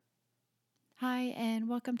Hi, and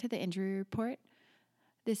welcome to the Injury Report.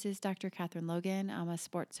 This is Dr. Catherine Logan. I'm a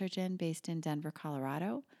sports surgeon based in Denver,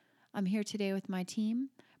 Colorado. I'm here today with my team,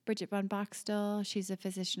 Bridget Von Boxtel. She's a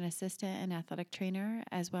physician assistant and athletic trainer,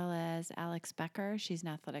 as well as Alex Becker. She's an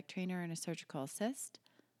athletic trainer and a surgical assist.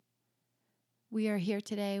 We are here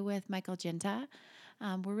today with Michael Giunta.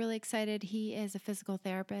 We're really excited. He is a physical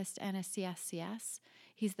therapist and a CSCS.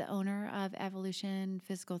 He's the owner of Evolution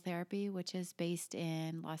Physical Therapy, which is based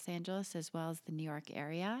in Los Angeles as well as the New York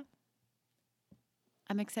area.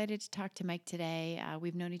 I'm excited to talk to Mike today.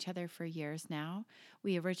 We've known each other for years now.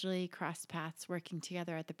 We originally crossed paths working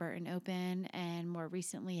together at the Burton Open, and more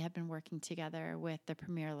recently have been working together with the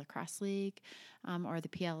Premier Lacrosse League, or the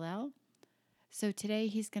PLL. So today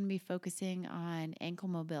he's going to be focusing on ankle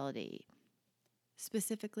mobility.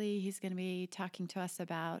 Specifically, he's going to be talking to us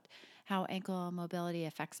about how ankle mobility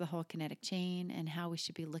affects the whole kinetic chain and how we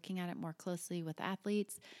should be looking at it more closely with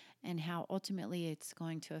athletes and how ultimately it's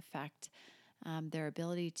going to affect their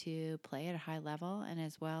ability to play at a high level and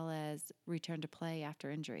as well as return to play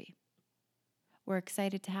after injury. We're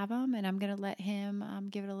excited to have him, and I'm going to let him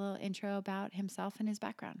give it a little intro about himself and his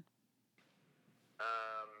background.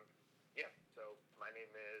 So my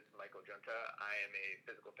name is Michael Giunta. I am a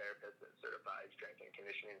physical therapist and certified strength and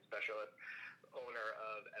conditioning specialist, owner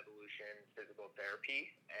of Evolution Physical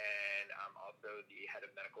Therapy, and I'm also the head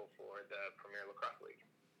of medical for the Premier Lacrosse League.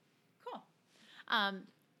 Cool.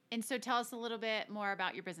 And so tell us a little bit more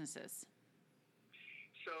about your businesses.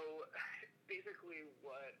 So basically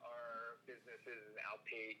what our business is an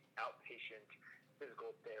outpatient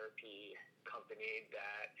physical therapy company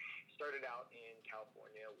that started out in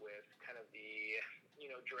California with kind of the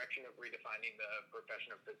direction of redefining the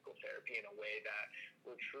profession of physical therapy in a way that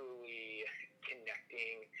we're truly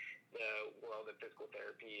connecting the world of physical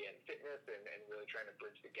therapy and fitness and really trying to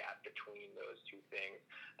bridge the gap between those two things.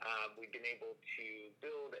 We've been able to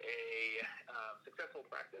build a successful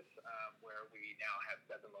practice where we now have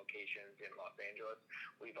 7 locations in Los Angeles.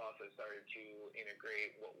 We've also started to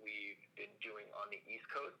integrate what we've been doing on the East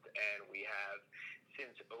Coast, and we have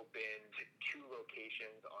since opened 2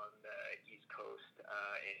 locations on the East Coast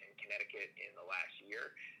in Connecticut in the last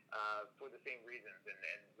year for the same reasons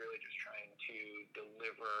and really just trying to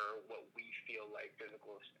deliver what we feel like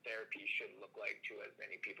physical therapy should look like to as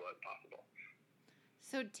many people as possible.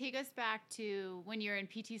 So take us back to when you're in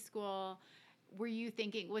PT school. Were you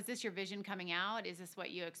thinking, was this your vision coming out? Is this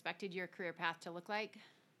what you expected your career path to look like?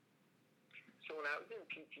 So when I was in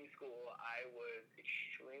PT school, I was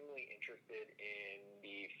extremely interested in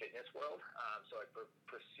the fitness world. So I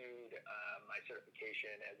pursued my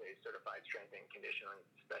certification as a certified strength and conditioning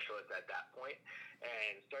specialist at that point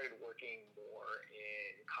and started working more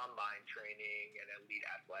in combine training and elite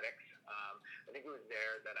athletics. I think it was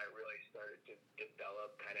there that I really started to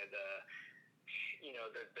develop kind of the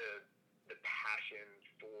passion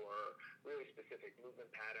for really specific movement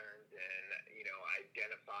patterns and,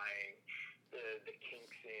 identifying the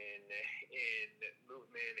kinks in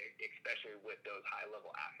movement, especially with those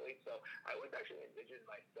high-level athletes. So I was actually envisioning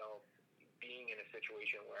myself being in a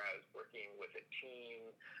situation where I was working with a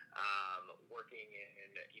team, working in,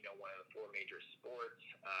 one of the 4 major sports.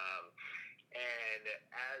 And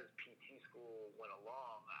as PT school went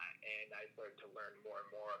along, and I started to learn more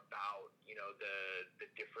and more about, the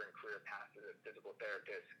different career paths that a physical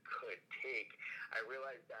therapist could take, I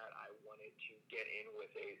realized that I wanted to get in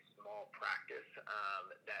with a small practice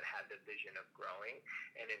that had the vision of growing.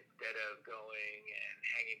 And instead of going and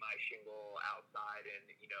hanging my shingle outside and,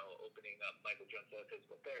 opening up Michael Giunta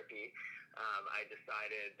Physical Therapy, I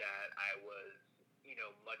decided that I was,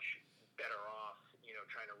 much better off,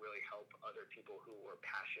 trying to really help other people who were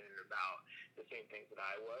passionate about the same things that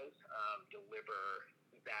I was, deliver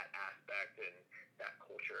that aspect and that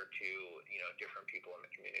culture to, different people in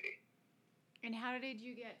the community. And how did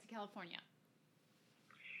you get to California?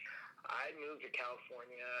 I moved to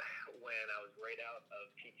California when I was right out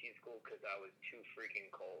of PT school because I was too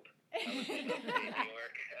freaking cold. I was in upstate New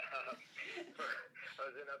York. I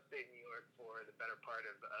was in upstate New York for the better part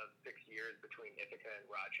of 6 years between Ithaca and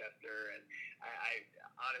Rochester. And I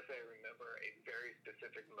honestly remember a very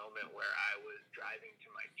specific moment where I was driving to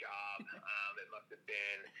my job. It must have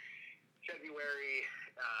been February,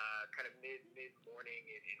 kind of mid-morning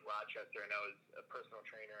in Rochester, and I was a personal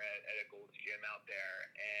trainer at a Gold's Gym out there.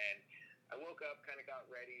 And I woke up, kind of got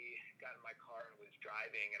ready, got in my car and was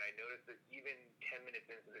driving, and I noticed that even 10 minutes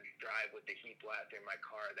into the drive with the heat blast in my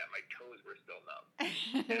car, that my toes were still numb.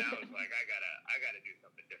 And I was like, I gotta do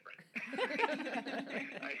something different.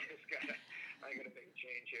 I gotta make a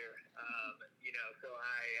change here. So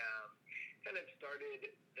I kind of started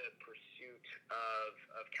the pursuit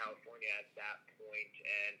of California at that point,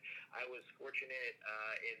 and I was fortunate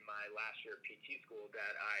in my last year of PT school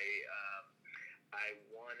that I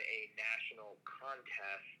won a national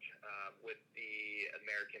contest with the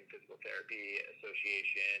American Physical Therapy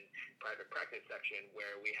Association private practice section,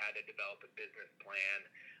 where we had to develop a business plan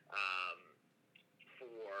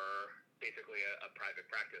for basically a private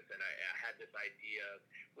practice. And I had this idea of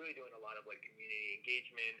really doing a lot of like community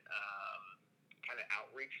engagement, kind of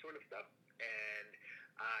outreach sort of stuff. And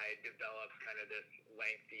I developed kind of this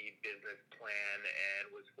lengthy business plan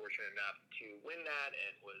and was fortunate enough to win that,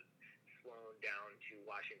 and was flown down to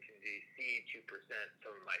Washington, D.C. to present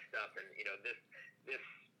some of my stuff. And, this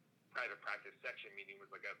private practice section meeting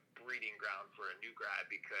was like a breeding ground for a new grad,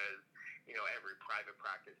 because, every private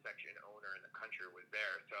practice section owner in the country was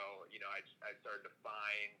there. So, I started to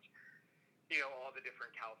find, all the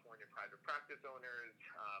different California private practice owners,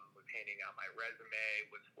 was handing out my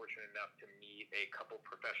resume, was fortunate enough to meet a couple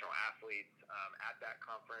professional athletes at that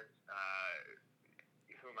conference,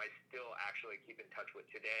 whom I still actually keep in touch with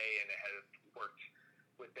today, and have worked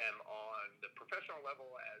with them on the professional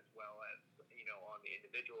level as well as, on the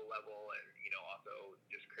individual level, and, also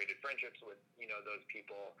just created friendships with, those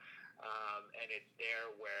people. And it's there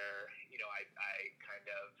where, I kind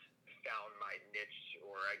of found my niche,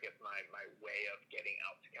 or I guess my way of getting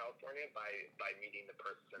out to California by meeting the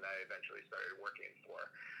person I eventually started working for.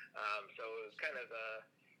 So it was kind of a,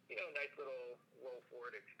 nice little roll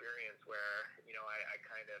forward experience where, I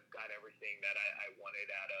kind of got everything that I wanted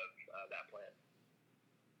out of that plan.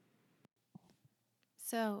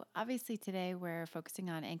 So, obviously, today we're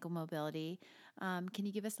focusing on ankle mobility. Can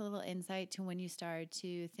you give us a little insight to when you started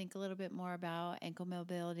to think a little bit more about ankle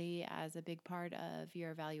mobility as a big part of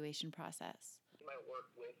your evaluation process? My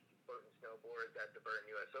work with Burton Snowboards at the Burton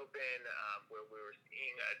U.S. Open, where we were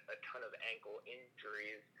seeing a ton of ankle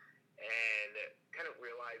injuries, and kind of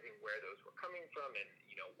realizing where those were coming from, and,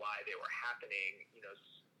 why they were happening,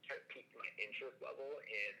 kind of piqued my interest level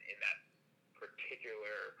in that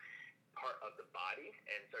particular part of the body,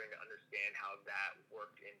 and starting to understand how that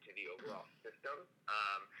worked into the overall system.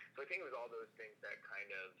 So I think it was all those things that kind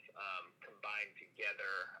of combined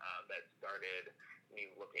together that started me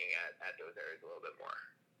looking at those areas a little bit more.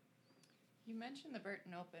 You mentioned the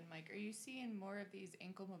Burton Open, Mike. Are you seeing more of these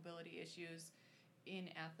ankle mobility issues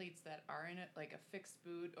in athletes that are in it, like a fixed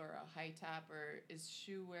boot or a high top, or is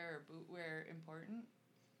shoe wear or boot wear important?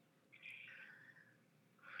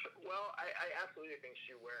 Well, I absolutely think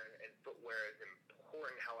shoe wear and footwear is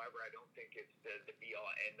important. However, I don't think it's the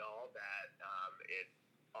be-all, end-all that it's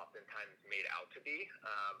oftentimes made out to be.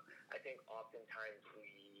 I think oftentimes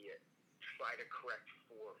we try to correct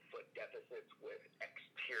for foot deficits with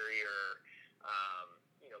exterior,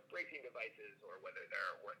 bracing devices, or whether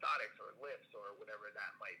they're orthotics or lifts or whatever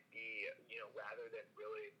that might be, rather than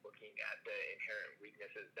really looking at the inherent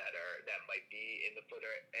weaknesses that might be in the foot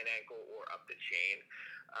and ankle or up the chain.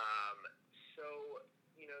 So,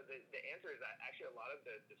 the answer is that actually a lot of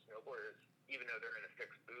the snowboarders, even though they're in a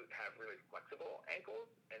fixed boot, have really flexible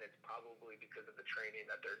ankles, and it's probably because of the training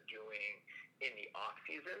that they're doing in the off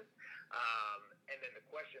season. And then the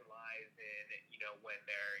question lies in, when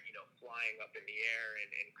they're, flying up in the air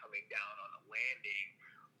and coming down on a landing,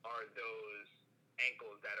 are those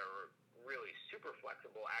ankles that are really super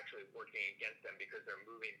flexible actually working against them, because they're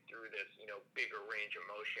moving through this, bigger range of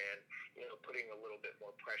motion, putting a little bit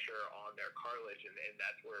more pressure on their cartilage, and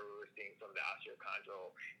that's where we were seeing some of the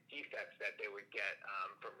osteochondral defects that they would get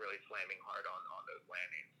from really slamming hard on those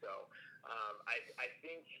landings. So I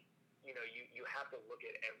think, you have to look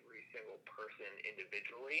at every single person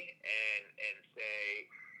individually and say,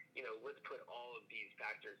 let's put all of these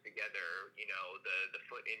factors together, the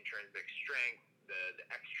foot intrinsic strength, the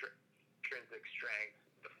extrinsic strength,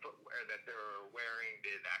 the footwear that they're wearing,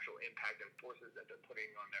 the actual impact and forces that they're putting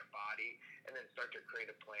on their body, and then start to create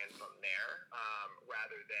a plan from there,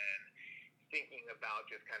 rather than thinking about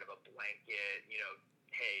just kind of a blanket,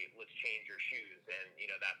 hey, let's change your shoes and,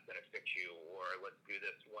 that's going to fix you, or let's do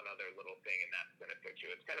this one other little thing and that's going to fix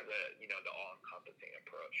you. It's kind of the all-encompassing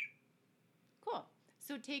approach. Cool.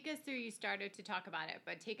 So take us through, you started to talk about it,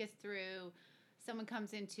 but take us through, someone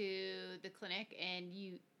comes into the clinic and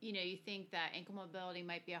you think that ankle mobility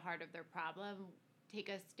might be a part of their problem.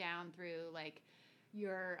 Take us down through like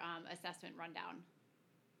your assessment rundown.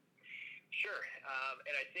 Sure.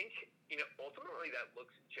 And I think, ultimately that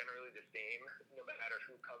looks generally the same no matter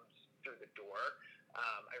who comes through the door.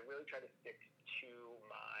 I really try to stick to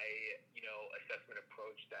my, assessment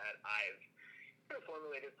approach that I've,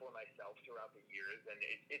 formulated for myself throughout the years, and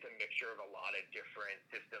it's a mixture of a lot of different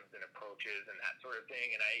systems and approaches and that sort of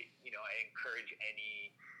thing. And I encourage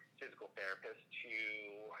any physical therapist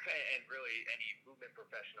and really any movement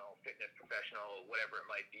professional, fitness professional, whatever it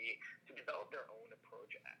might be, to develop their own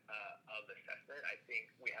approach of assessment. I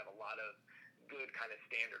think we have a lot of good kind of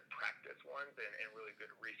standard practice ones and really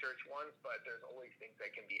good research ones, but there's always things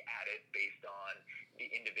that can be added based on the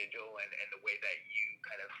individual and the way that you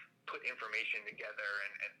kind of put information together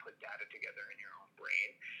and put data together in your own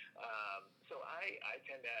brain. So I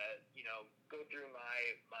tend to, go through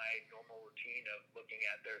my normal routine of looking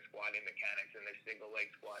at their squatting mechanics and their single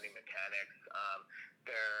leg squatting mechanics.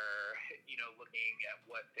 They're, looking at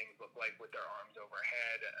what things look like with their arms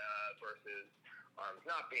overhead versus arms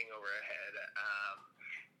not being overhead,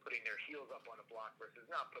 putting their heels up on a block versus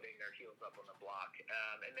not putting their heels up on the block,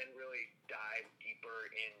 and then really dive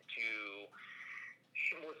deeper into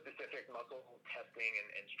more specific muscle testing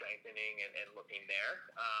and strengthening and looking there,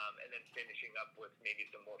 and then finishing up with maybe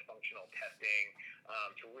some more functional testing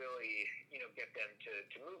to really, get them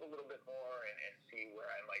to move a little bit more and see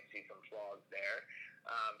where I might see some flaws there.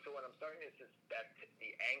 So when I'm starting to suspect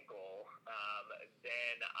the ankle,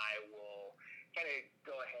 then I will kind of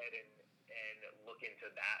go ahead and look into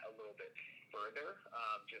that a little bit further,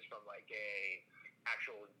 just from like a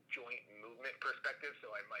actual joint movement perspective.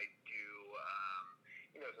 So I might do,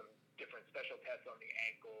 some different special tests on the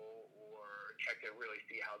ankle or check to really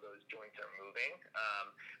see how those joints are moving.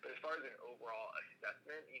 But as far as an overall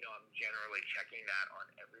assessment, I'm generally checking that on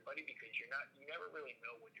everybody because you never really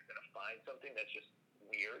know when you're going to find something that's just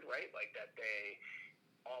weird, right? Like that they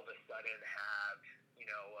all of a sudden have,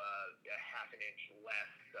 a half an inch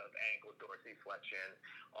less of ankle dorsiflexion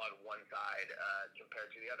on one side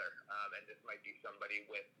compared to the other. And this might be somebody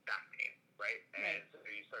with back pain, right? And so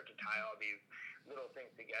you start to tie all these little things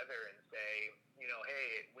together and say,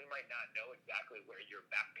 hey, we might not know exactly where your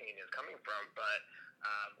back pain is coming from, but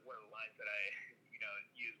one of the lines that I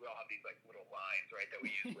use, we all have these like little lines, right, that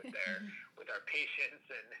we use with our patients,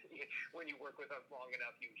 and when you work with us long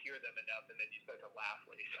enough, you hear them enough, and then you start to laugh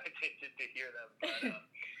when you start to hear them.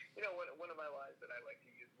 But one of my lines that I like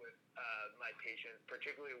to use with my patients,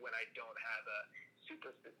 particularly when I don't have a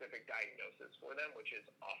super specific diagnosis for them, which is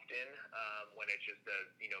often when it's just a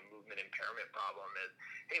movement impairment problem, is,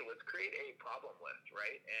 hey, let's create a problem list,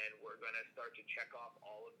 right? And we're going to start to check off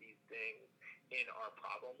all of these things in our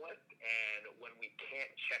problem list, and when we can't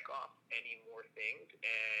check off any more things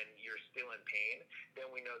and you're still in pain, then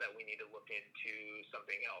we know that we need to look into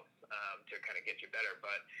something else to kind of get you better.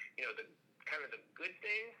 But the good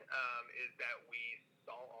thing is that we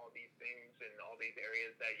saw all these things in all these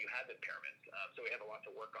areas that you have impairments, so we have a lot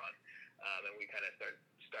to work on, and we kind of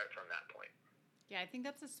start from that point. Yeah, I think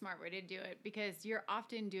that's a smart way to do it because you're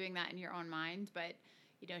often doing that in your own mind, but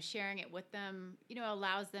sharing it with them,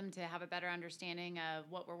 allows them to have a better understanding of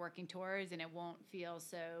what we're working towards, and it won't feel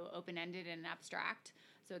so open-ended and abstract.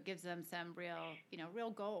 So it gives them some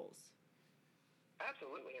real goals.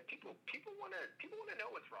 Absolutely, and people want to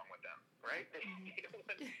know what's wrong with them, right? They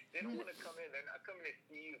don't want to come in. They're not coming to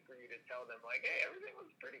see you for you to tell them like, hey, everything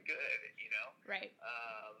looks pretty good, Right.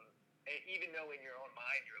 And even though in your own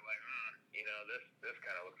mind you're like, this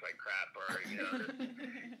kind of looks like crap, or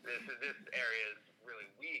this area is really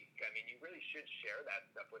weak. I mean, you really should share that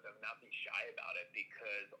stuff with them, not be shy about it,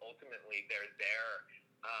 because ultimately they're there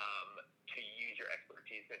to use your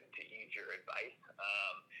expertise and to use your advice.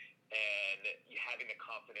 And having the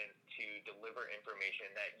confidence to deliver information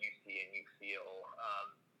that you see and you feel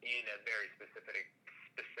in a very specific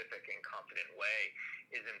and confident way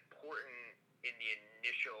is important in the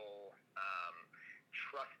initial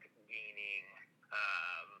trust gaining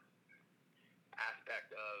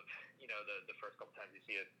aspect of the first couple times you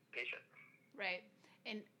see a patient. Right.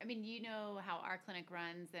 And I mean, how our clinic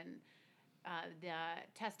runs and the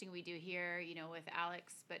testing we do here, with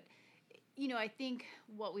Alex, but I think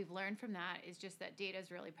what we've learned from that is just that data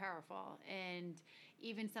is really powerful. And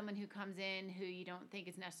even someone who comes in who you don't think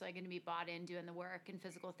is necessarily going to be bought in doing the work in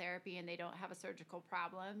physical therapy and they don't have a surgical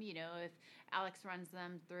problem, if Alex runs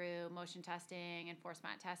them through motion testing and force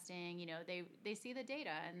mat testing, they see the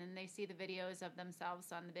data and then they see the videos of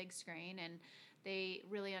themselves on the big screen and they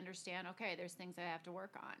really understand, okay, there's things I have to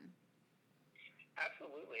work on.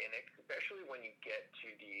 Absolutely, and especially when you get to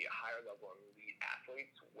the higher level elite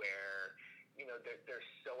athletes where they're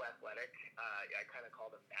so athletic. I kind of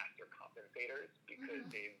call them master compensators because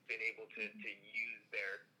they've been able to use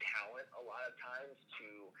their talent a lot of times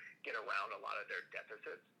to get around a lot of their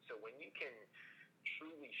deficits. So when you can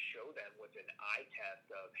truly show them with an eye test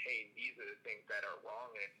of, hey, these are the things that are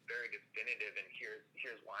wrong, and it's very definitive, and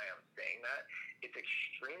here's why I'm saying that,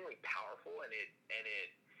 powerful, and it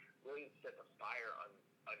really sets a fire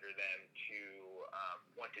under them to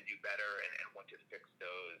want to do better and want to fix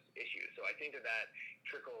those issues. So I think that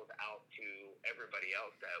trickles out to everybody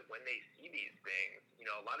else, that when they see these things,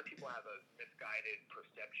 a lot of people have a misguided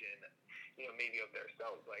perception, maybe of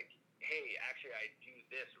themselves, like, hey, actually I do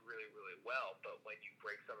this really, really well, but when you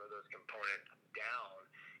break some of those components down,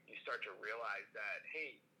 you start to realize that,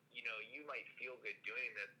 hey, you might feel good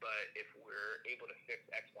doing this, but if we're able to fix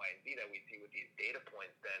X, Y, and Z that we see with these data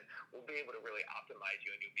points, then we'll be able to really optimize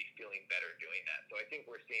you, and you'll be feeling better doing that. So I think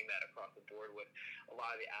we're seeing that across the board with a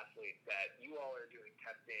lot of the athletes, that you all are doing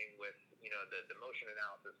testing with, the motion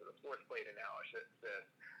analysis or the force plate analysis,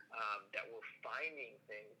 that we're finding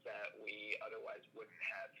things that we otherwise wouldn't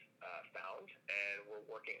have found, and we're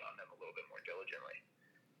working on them a little bit more diligently.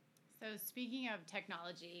 So speaking of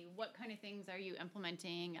technology, what kind of things are you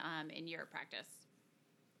implementing in your practice?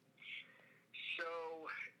 So,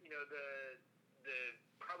 the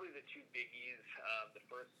probably the two biggies. The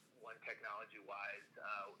first one, technology-wise,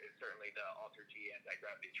 is certainly the AlterG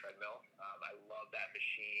anti-gravity treadmill. I love that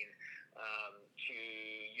machine to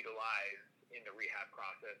utilize in the rehab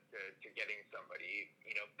process to getting somebody,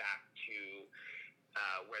 back to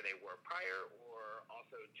where they were prior, or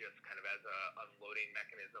also just kind of as a unloading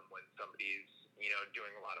mechanism when somebody's,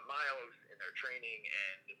 doing a lot of miles in their training,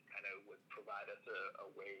 and just kind of would provide us a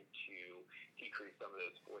way to decrease some of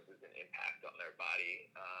those forces and impact on their body,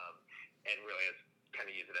 and really kind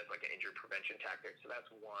of use it as like an injury prevention tactic. So that's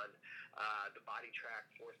one. The body track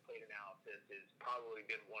force plate analysis has probably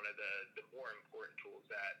been one of the more important tools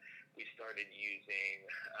that we started using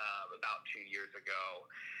about 2 years ago.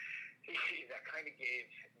 That kind of gave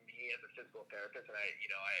me, as a physical therapist, and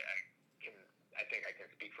I think I can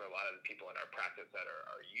speak for a lot of the people in our practice that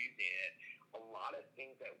are using it, a lot of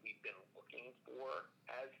things that we've been looking for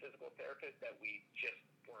as physical therapists that we just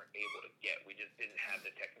weren't able to get. We just didn't have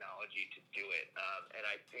the technology to do it. And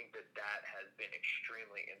I think that has been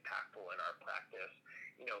extremely impactful in our practice,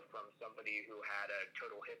 from somebody who had a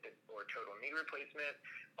total hip or total knee replacement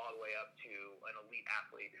all the way up to an elite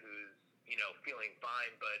athlete who's, feeling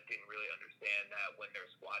fine, but didn't really understand that when they're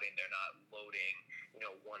squatting, they're not loading,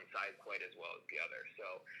 one side quite as well as the other.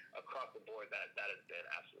 So across the board, that has been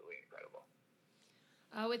absolutely incredible.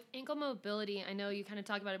 With ankle mobility, I know you kind of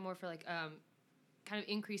talk about it more for like kind of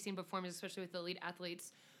increasing performance, especially with elite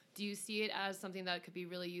athletes. Do you see it as something that could be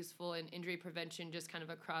really useful in injury prevention, just kind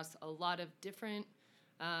of across a lot of different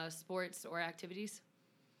sports or activities?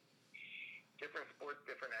 Different sports,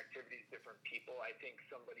 different activities, different people. I think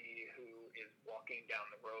somebody who is walking down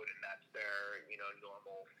the road and that's their,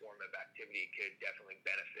 normal form of activity could definitely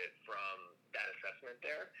benefit from that assessment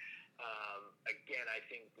there. Again, I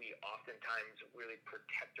think we oftentimes really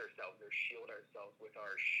protect ourselves or shield ourselves with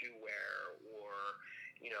our shoe wear, or,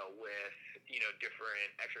 with, different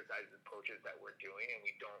exercises and approaches that we're doing, and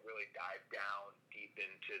we don't really dive down deep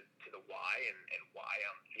into the why and why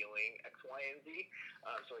I'm feeling X, Y, and Z.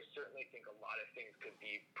 So I certainly think a lot of things could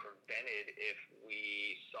be prevented if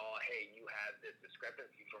we saw, hey, you have this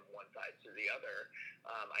discrepancy from one side to the other.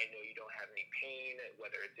 I know you don't have any pain,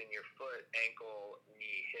 whether it's in your foot, ankle,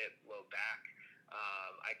 knee, hip, low back.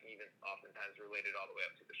 I can even oftentimes relate it all the way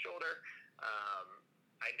up to the shoulder.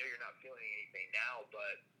 I know you're not feeling anything now,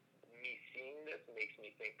 but me seeing this makes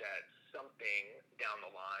me think that something down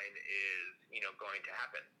the line is, going to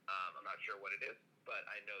happen. I'm not sure what it is, but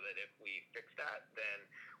I know that if we fix that, then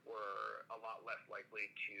we're a lot less likely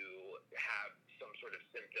to have some sort of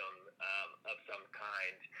symptom of some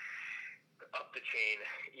kind up the chain,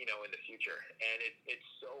 in the future. And it's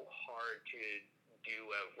so hard to do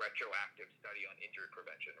a retroactive study on injury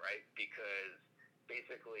prevention, right? Because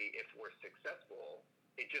basically, if we're successful,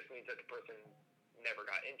 it just means that the person never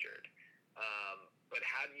got injured. But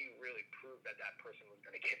how do you really prove that person was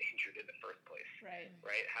going to get injured in the first place? Right.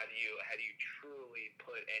 Right? How do you truly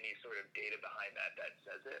put any sort of data behind that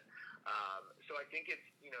says it? So I think it's,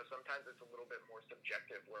 sometimes it's a little bit more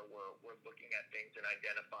subjective, where we're looking at things and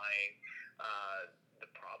identifying the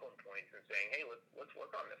problem points and saying, hey, let's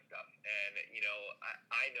work on this stuff. And,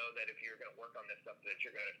 I know that if you're going to work on this stuff, that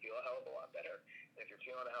you're going to feel a hell of a lot better. And if you're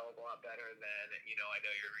feeling a hell of a lot better, then, I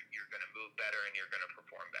know you're going to move better and you're going to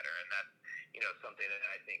perform better. And that's, something that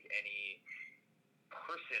I think any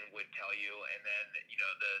person would tell you. And then,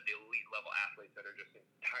 the elite level athletes that are just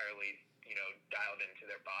entirely, dialed into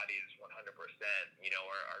their bodies 100%,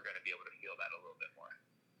 are going to be able to feel that a little bit more.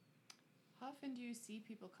 How often do you see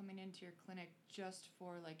people coming into your clinic just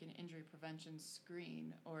for like an injury prevention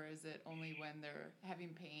screen, or is it only when they're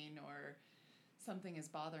having pain or something is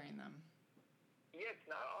bothering them? Yeah, it's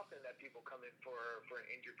not often that people come in for an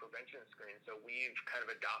injury prevention screen. So we've kind of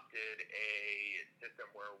adopted a system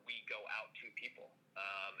where we go out to people,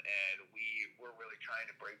 and we're really trying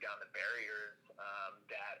to break down the barriers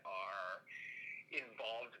that are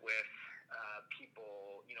involved with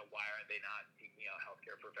people. Why are they not seeking out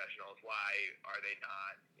healthcare professionals? Why are they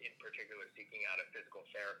not, in particular, seeking out a physical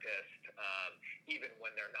therapist, even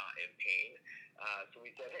when they're not in pain? So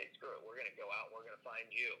we said, hey, screw it. We're going to go out and we're going to find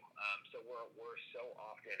you. So we're so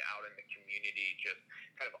often out in the community just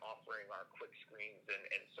kind of offering our quick screens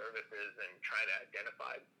and services and trying to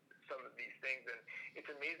identify some of these things. And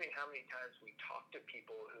it's amazing how many times we talk to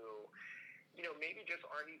people who, maybe just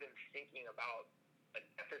aren't even thinking about a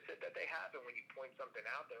deficit that they have, and when you point something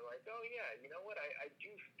out, they're like, oh yeah, you know what, I do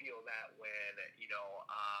feel that when,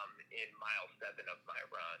 in mile 7 of my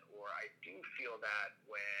run, or I do feel that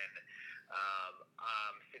when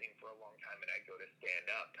I'm sitting for a long time and I go to stand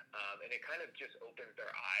up, and it kind of just opens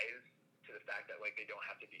their eyes to the fact that, like, they don't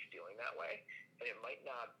have to be feeling that way, and it might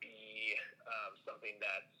not be something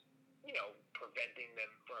that's, preventing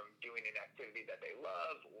them from doing an activity that they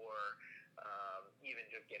love, or even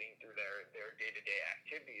just getting through their day-to-day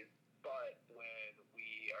activities. But when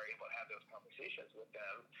we are able to have those conversations with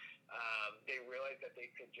them, they realize that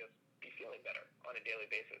they could just be feeling better on a daily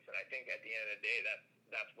basis. And I think at the end of the day,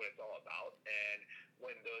 that's what it's all about. And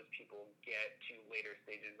when those people get to later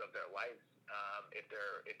stages of their lives, if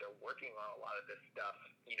they're working on a lot of this stuff,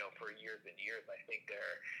 for years and years, I think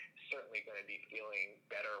they're certainly going to be feeling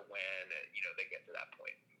better when, they get to that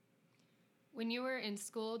point. When you were in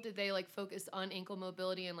school, did they focus on ankle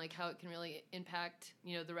mobility and how it can really impact,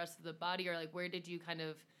 the rest of the body, or where did you kind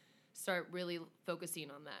of start really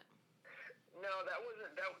focusing on that? No, that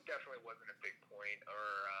definitely wasn't a big point or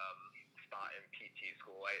spot in PT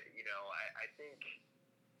school. I think,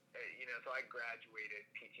 so I graduated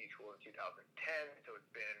PT school in 2010, so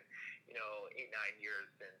it's been, 8-9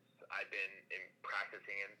 years since I've been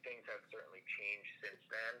practicing, and things have certainly changed since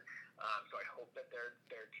then. So I hope that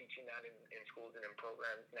they're teaching that in schools and in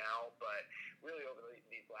programs now. But really, over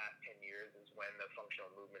these last 10 years is when the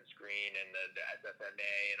functional movement screen and the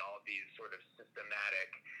SFMA and all of these sort of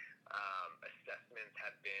systematic assessments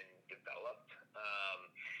have been developed.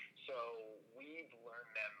 So we've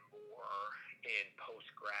learned them more in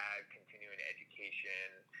post-grad, continuing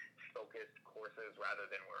education, focused courses rather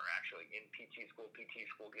than we're actually in PT school. PT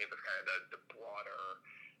school gave us kind of the broader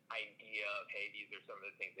idea of, hey, these are some of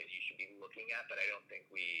the things that you should be looking at, but I don't think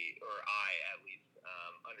I at least,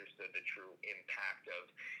 understood the true impact of,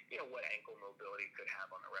 what ankle mobility could have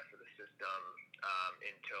on the rest of the system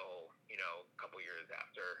until, a couple years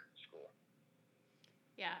after school.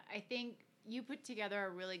 Yeah, I think you put together a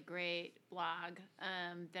really great blog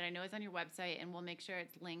that I know is on your website, and we'll make sure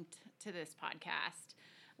it's linked to this podcast,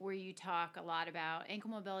 where you talk a lot about ankle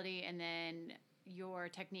mobility and then your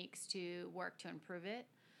techniques to work to improve it.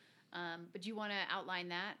 But do you want to outline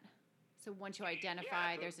that? So once you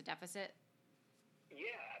identify there's a deficit?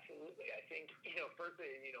 Yeah, absolutely. I think, firstly,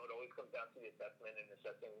 it always comes down to the assessment and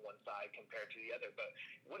assessing one side compared to the other. But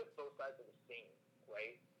what if both sides are the same,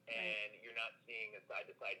 right? And you're not seeing a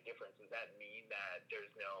side-to-side difference? Does that mean that there's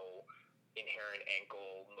no inherent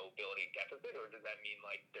ankle mobility deficit, or does that mean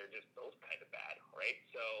they're just both kind of bad, right?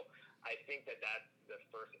 So I think that's the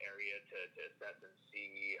first area to assess and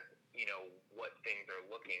see, what things are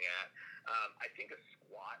looking at. I think a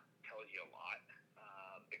squat tells you a lot,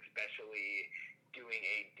 especially doing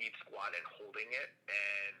a deep squat and holding it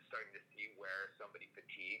and starting to see where somebody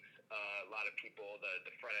fatigues. A lot of people,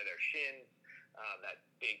 the front of their shins, that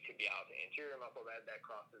big tibialis anterior muscle that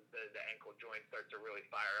crosses the ankle joint starts to really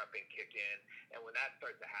fire up and kick in. And when that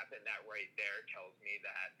starts to happen, that right there tells me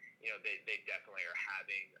that, they definitely are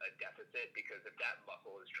having a deficit, because if that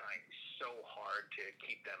muscle is trying so hard to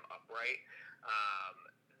keep them upright,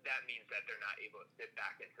 that means that they're not able to sit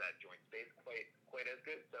back into that joint space quite as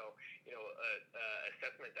good. So,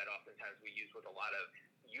 assessment that oftentimes we use with a lot of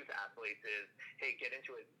youth athletes is, hey, get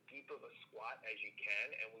into as deep of a squat as you can,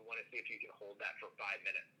 and we want to see if you can hold that for 5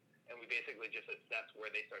 minutes. And we basically just assess where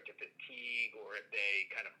they start to fatigue or if they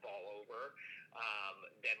kind of fall over.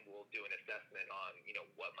 Then we'll do an assessment on,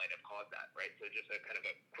 what might have caused that, right? So just a kind of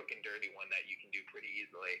a quick and dirty one that you can do pretty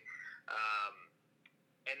easily.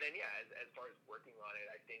 And then, as far as working on it,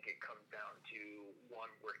 I think it comes down to,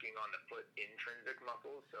 one, working on the foot intrinsic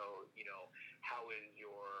muscles. So, how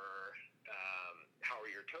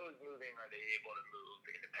are your toes moving? Are they able to move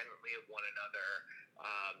independently of one another?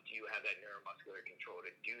 Do you have that neuromuscular control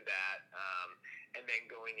to do that? and then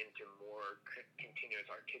going into more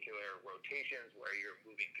continuous articular rotations where you're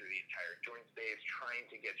moving through the entire joint space, trying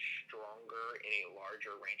to get stronger in a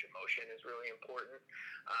larger range of motion is really important.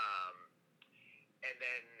 And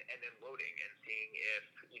then loading and seeing if,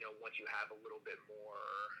 once you have a little bit more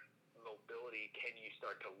mobility, can you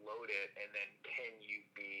start to load it, and then can you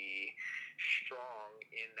be strong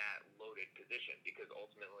in that loaded position? Because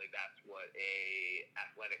ultimately that's what a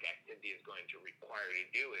athletic activity is going to require to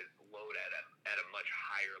do, is load at a much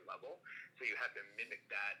higher level. So you have to mimic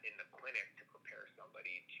that in the clinic to prepare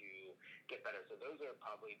somebody to get better. So those are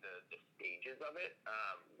probably the stages of it.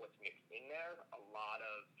 What's mixed in there, a lot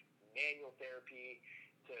of manual therapy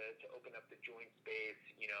to open up the joint space,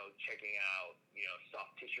 checking out,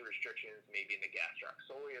 soft tissue restrictions, maybe in the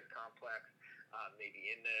gastrocsoleus complex,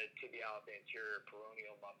 maybe in the tibialis anterior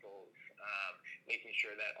peroneal muscles, making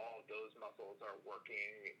sure that all of those muscles are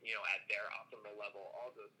working, at their optimal level.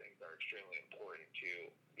 All of those things are extremely important to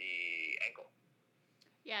the ankle.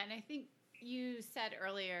 Yeah, and I think you said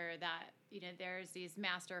earlier that, there's these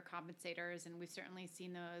master compensators, and we've certainly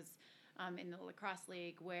seen those in the lacrosse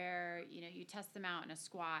league where, you test them out in a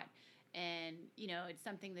squat, and, it's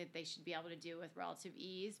something that they should be able to do with relative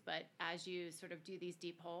ease. But as you sort of do these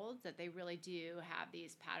deep holds, that they really do have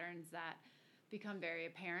these patterns that become very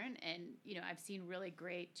apparent. And, I've seen really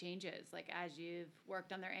great changes. Like as you've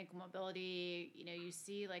worked on their ankle mobility, you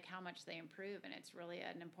see like how much they improve, and it's really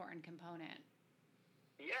an important component.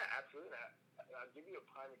 Yeah, absolutely. I'll give you a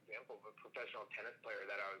prime example of a professional tennis player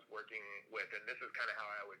that I was working with, and this is kind of how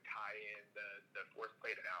I would tie in the force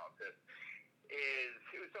plate analysis.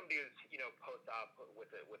 It was somebody who's post-op with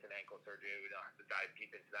an ankle surgery. We don't have to dive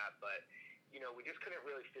deep into that, but we just couldn't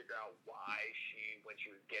really figure out why when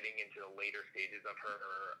she was getting into the later stages of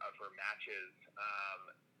her matches,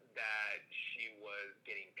 that she was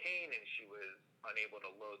getting pain and she was unable to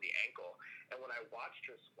load the ankle. And when I watched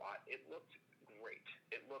her squat, it looked great.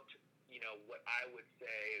 It looked what I would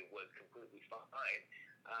say was completely fine.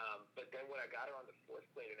 But then when I got her on the force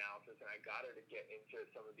plate analysis and I got her to get into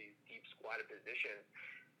some of these deep squatted positions,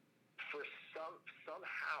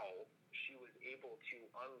 somehow she was able to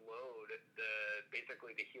unload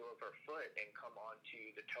basically the heel of her foot and come onto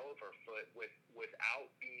the toe of her foot without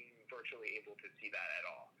being virtually able to see that at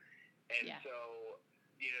all. And so,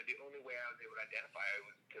 the only way I was able to identify it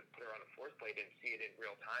was to put her on a force plate and see it in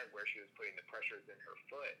real time where she was putting the pressures in her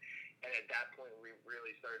foot. And at that point, we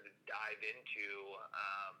really started to dive into,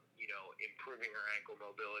 improving her ankle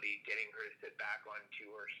mobility, getting her to sit back onto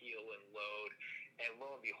her heel and load. And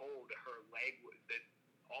lo and behold, her leg,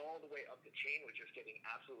 all the way up the chain, was just getting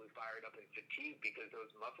absolutely fired up and fatigued because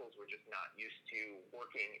those muscles were just not used to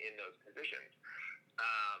working in those positions.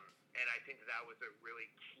 And I think that was a really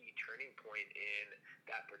key turning point in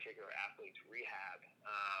that particular athlete's rehab.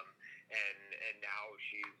 And now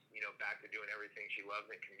she's, back to doing everything she loves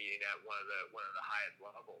and competing at one of the highest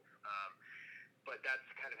levels. But that's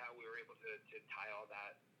kind of how we were able to tie all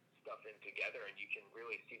that stuff in together, and you can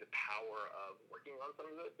really see the power of working on some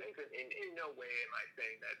of those things. And in no way am I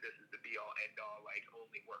saying that this is the be-all, end-all, like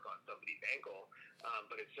only work on somebody's ankle,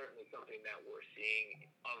 but it's certainly something that we're seeing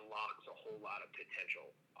unlocks a whole lot of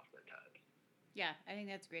potential oftentimes. Yeah, I think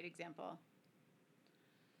that's a great example.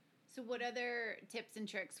 So what other tips and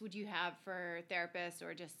tricks would you have for therapists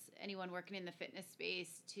or just anyone working in the fitness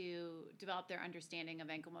space to develop their understanding of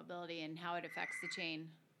ankle mobility and how it affects the chain?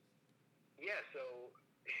 Yeah, so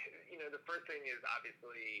the first thing is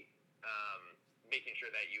obviously making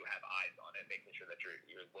sure that you have eyes on it, making sure that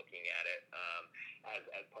you're looking at it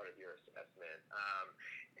as part of your assessment,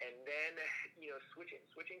 and then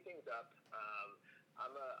switching things up.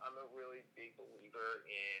 I'm a really big believer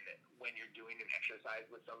in when you're doing an exercise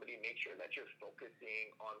with somebody, make sure that you're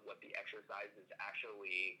focusing on what the exercise is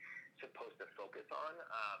actually supposed to focus on.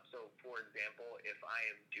 So, for example, if I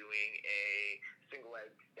am doing a single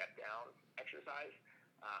leg step down exercise,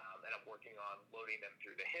 and I'm working on loading them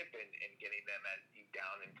through the hip and getting them as deep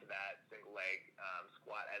down into that single leg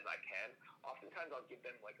squat as I can, oftentimes I'll give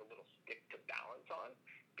them like a little stick to balance on,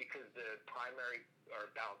 because the primary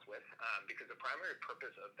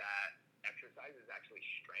purpose of that exercise is actually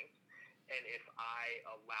strength. And if I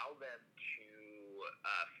allow them to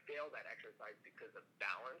fail that exercise because of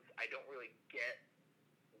balance, I don't really get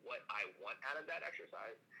what I want out of that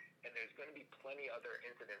exercise. And there's going to be plenty other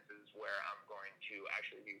incidences where I'm going to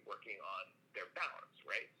actually be working on their balance,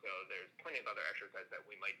 right? So there's plenty of other exercises that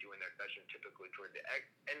we might do in their session, typically toward the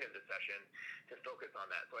end of the session, to focus on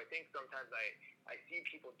that. So I think sometimes I see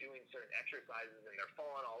people doing certain exercises and they're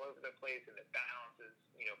falling all over the place and the balance is,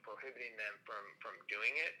 prohibiting them from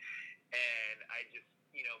doing it. And I just,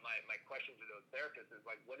 my question to those therapists is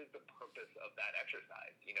like, what is the purpose of that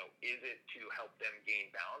exercise? Is it to help them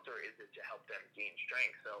gain balance, or is it to help them gain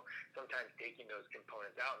strength? So sometimes taking those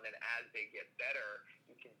components out, and then as they get better,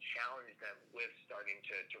 you can challenge them with starting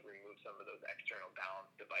to remove some of those external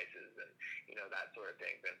balance devices and, that sort of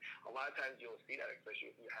things. And a lot of times you'll see that,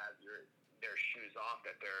 especially if you have their shoes off,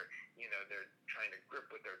 that they're trying to grip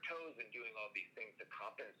with their toes and doing all these things to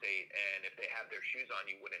compensate. And if they have their shoes on,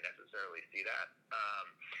 you wouldn't necessarily see that.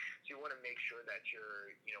 So you want to make sure that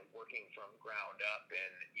you're, working from ground up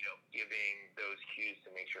and, giving those cues to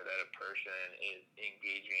make sure that a person is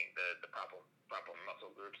engaging the proper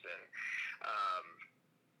muscle groups and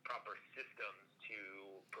proper systems to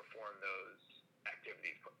perform those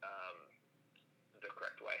activities the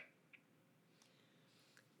correct way.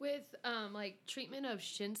 With like treatment of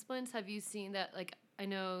shin splints, have you seen that? Like, I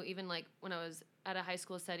know even like when I was at a high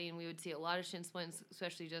school setting, we would see a lot of shin splints,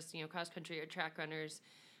 especially just cross country or track runners.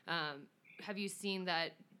 Have you seen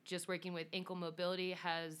that just working with ankle mobility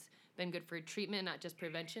has been good for treatment, not just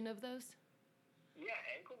prevention of those? Yeah,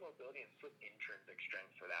 ankle mobility and foot intrinsic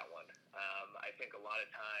strength for that one. I think a lot of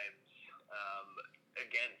times,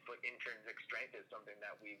 again, foot intrinsic strength is something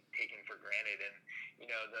that we've taken for granted. And,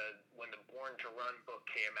 when the Born to Run book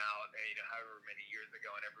came out, however many years ago,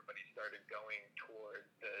 and everybody started going towards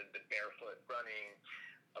the barefoot running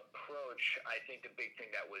approach, I think the big thing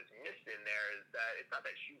that was missed in there is that it's not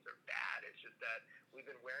that shoes are bad. It's just that we've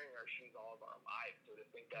been wearing our shoes all of our lives. So to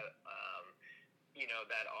think that,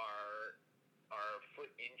 that our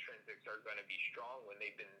foot intrinsics are going to be strong when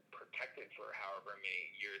they've been protected for however many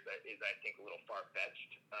years, that is, I think, a little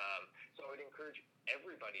far-fetched. So I would encourage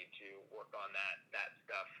everybody to work on that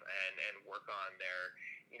stuff and work on their,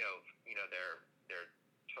 their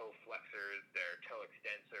toe flexors, their toe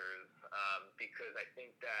extensors, because I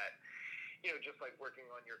think that, just like working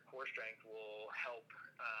on your core strength will help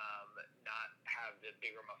not have the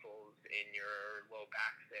bigger muscles in your low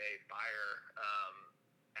back, say, fire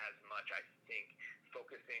as much. I think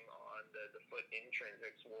focusing on the foot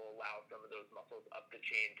intrinsics will allow some of those muscles up the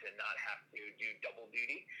chain to not have to do double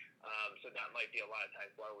duty. So that might be a lot of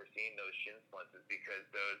times why we're seeing those shin splints, is because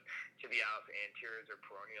those tibialis anteriors or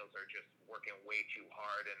peroneals are just working way too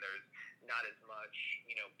hard, and there's not as much,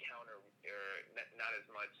 counter or not as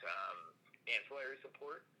much ancillary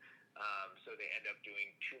support. So they end up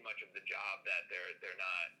doing too much of the job that they're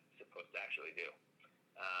not supposed to actually do.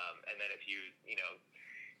 And then if you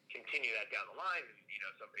continue that down the line,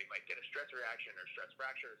 somebody might get a stress reaction or stress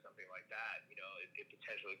fracture or something like that. It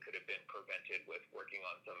potentially could have been prevented with working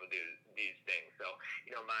on some of these things. So,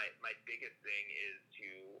 my biggest thing is to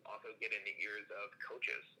also get in the ears of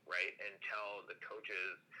coaches, right? And tell the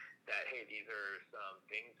coaches that, hey, these are some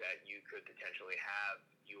things that you could potentially have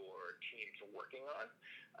your teams working on.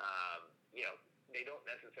 They don't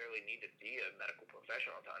necessarily need to see a medical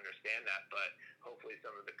professional to understand that, but hopefully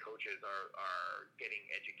some of the coaches are getting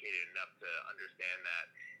educated enough to understand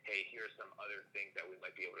that, hey, here's some other things that we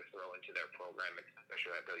might be able to throw into their program,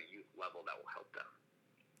 especially at the youth level, that will help them.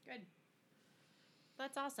 Good.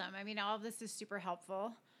 That's awesome. I mean, all of this is super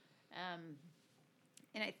helpful.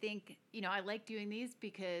 And I think, I like doing these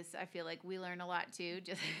because I feel like we learn a lot too.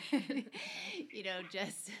 Just,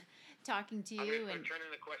 just talking to you. I'm turning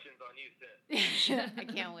the questions on you soon. I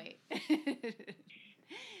can't wait.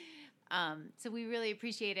 So we really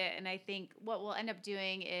appreciate it. And I think what we'll end up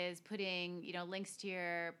doing is putting, links to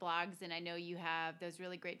your blogs. And I know you have those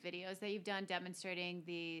really great videos that you've done demonstrating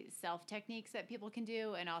the self techniques that people can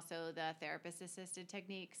do, and also the therapist assisted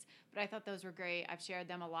techniques. But I thought those were great. I've shared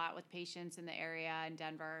them a lot with patients in the area in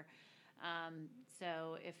Denver.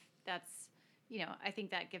 So if that's, I think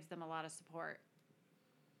that gives them a lot of support.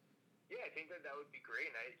 Yeah, I think that would be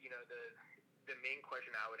great. And the main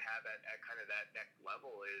question I would have at kind of that next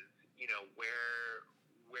level is,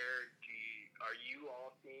 are you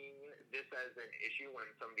all seeing this as an issue when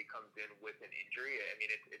somebody comes in with an injury? I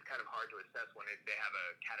mean, it's kind of hard to assess when they have a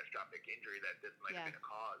catastrophic injury that this might have been a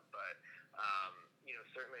cause, but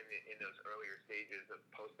certainly in those earlier stages of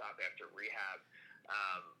post-op after rehab,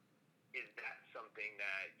 is that something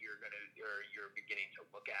that you're beginning to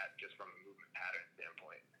look at just from a movement pattern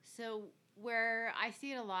standpoint? So where I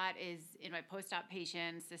see it a lot is in my post-op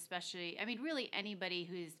patients, especially, I mean, really anybody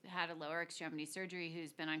who's had a lower extremity surgery,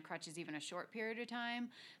 who's been on crutches even a short period of time.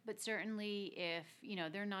 But certainly if,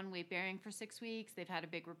 they're non-weight bearing for 6 weeks, they've had a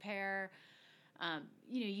big repair,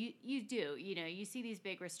 you see these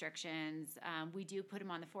big restrictions. We do put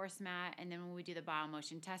them on the force mat, and then when we do the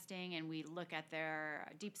biomotion testing and we look at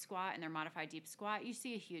their deep squat and their modified deep squat, you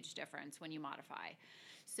see a huge difference when you modify.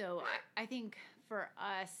 So I think for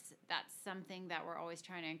us, that's something that we're always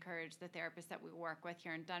trying to encourage the therapists that we work with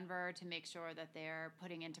here in Denver to make sure that they're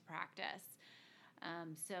putting into practice.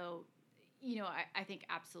 So, I think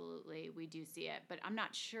absolutely we do see it, but I'm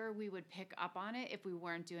not sure we would pick up on it if we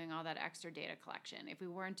weren't doing all that extra data collection. If we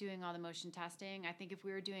weren't doing all the motion testing, I think if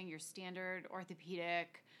we were doing your standard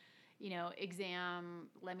orthopedic, exam,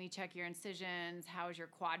 let me check your incisions, how is your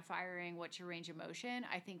quad firing, what's your range of motion,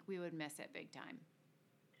 I think we would miss it big time.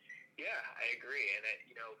 Yeah, I agree. And,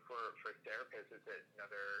 for therapists, it's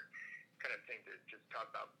another kind of thing to just talk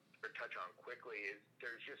about or touch on quickly is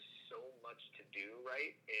there's just so much to do,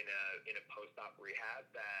 right, in a post-op rehab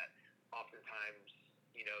that oftentimes,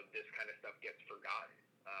 this kind of stuff gets forgotten.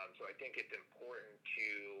 So I think it's important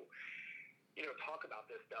to, talk about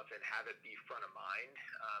this stuff and have it be front of mind.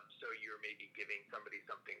 So you're maybe giving somebody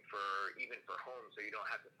something even for home, so you don't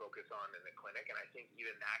have to focus on in the clinic. And I think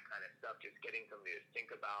even that kind of stuff, just getting somebody to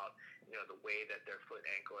think about, the way that their foot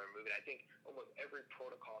and ankle are moving. I think almost every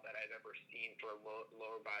protocol that I've ever seen for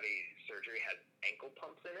lower body surgery has ankle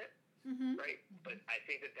pumps in it, right? But I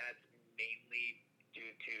think that that's mainly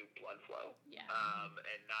due to blood flow,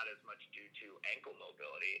 and not as much due to ankle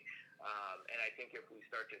mobility. And I think if we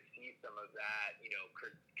start to see some of that,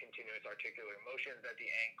 continuous articular motions at the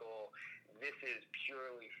ankle, this is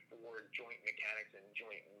purely for joint mechanics and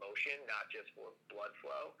joint motion, not just for blood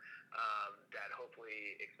flow. That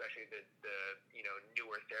hopefully, especially the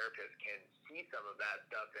newer therapists can see some of that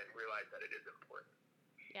stuff and realize that it is important.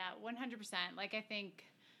 Yeah, 100%.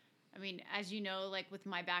 As you know, with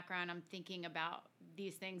my background, I'm thinking about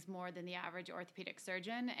these things more than the average orthopedic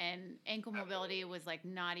surgeon, and ankle mobility was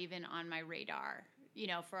not even on my radar,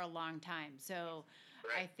 for a long time. So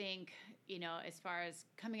right. I think, as far as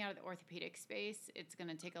coming out of the orthopedic space, it's going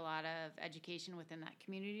to take a lot of education within that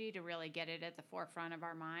community to really get it at the forefront of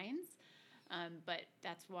our minds. But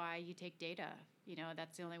that's why you take data.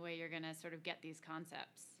 That's the only way you're going to sort of get these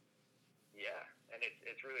concepts. Yeah, and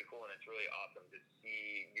it's really cool, and it's really awesome to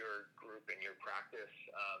see your group and your practice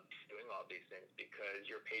doing all these things, because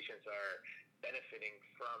your patients are benefiting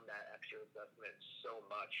from that extra assessment so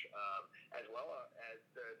much, as well as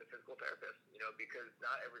the physical therapist, because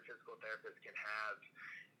not every physical therapist can have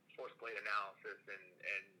force plate analysis and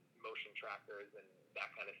motion trackers and that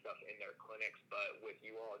kind of stuff in their clinics. But with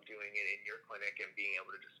you all doing it in your clinic and being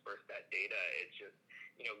able to disperse that data, it just,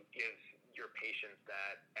 gives your patients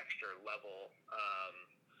that extra level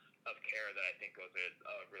of care that I think goes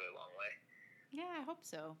a really long way. Yeah, I hope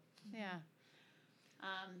so. Yeah.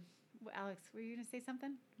 Alex, were you going to say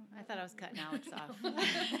something? I thought I was cutting Alex off.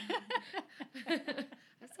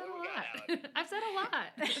 I've said a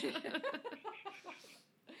lot.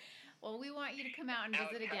 Well, we want you to come out and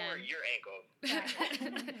Alex, visit again. How are your ankles?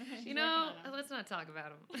 Let's not talk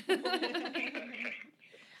about them.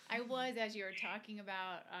 I was, as you were talking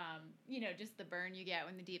about, just the burn you get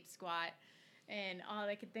when the deep squat. And all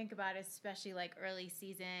I could think about is especially early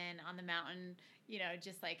season on the mountain,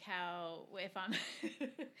 just how if I'm Yeah,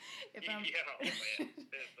 oh man,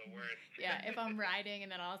 it's the worst. Yeah, if I'm riding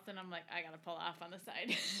and then all of a sudden I'm like, I gotta pull off on the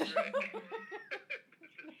side. Right.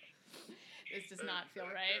 This does not feel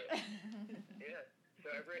right. Yeah. So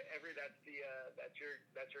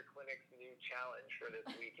that's your clinic's new challenge for this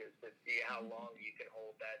week, is to see how long you can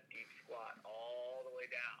hold that deep squat all the way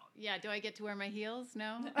down. Yeah. Do I get to wear my heels?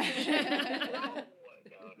 No. No.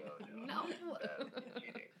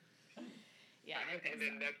 Cheating. Yeah. And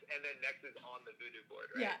then next is on the voodoo board,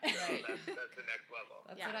 right? Yeah. So that's the next level.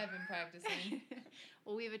 That's what I've been practicing.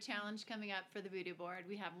 Well, we have a challenge coming up for the voodoo board.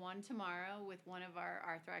 We have one tomorrow with one of our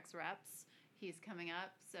Arthrex reps. He's coming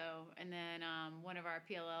up, and then one of our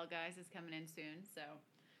PLL guys is coming in soon, so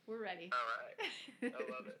we're ready. All right. I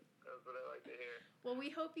love it. That's what I like to hear. Well,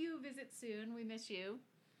 we hope you visit soon. We miss you.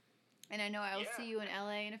 And I know I will see you in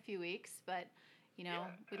LA in a few weeks, but,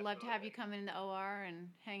 we'd love to have you come in the OR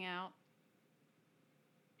and hang out.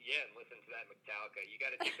 Yeah, and listen to that Metallica. You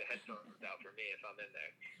got to take the headphones out for me if I'm in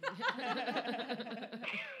there.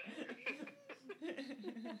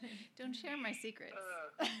 Don't share my secrets.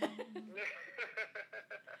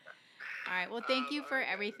 All right. Well, thank you for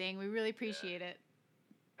everything. We really appreciate it.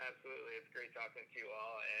 Absolutely. It's great talking to you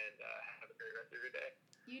all, and have a great rest of your day.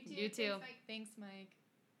 You too. Thanks, Mike.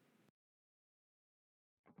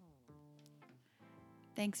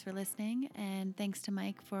 Thanks for listening, and thanks to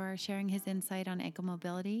Mike for sharing his insight on ankle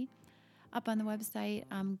mobility. Up on the website,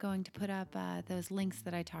 I'm going to put up those links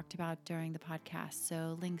that I talked about during the podcast.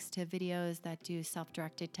 So links to videos that do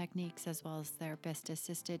self-directed techniques, as well as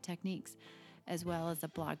therapist-assisted techniques, as well as a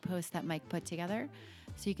blog post that Mike put together.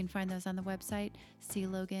 So you can find those on the website,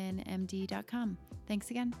 cloganmd.com. Thanks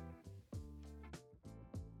again.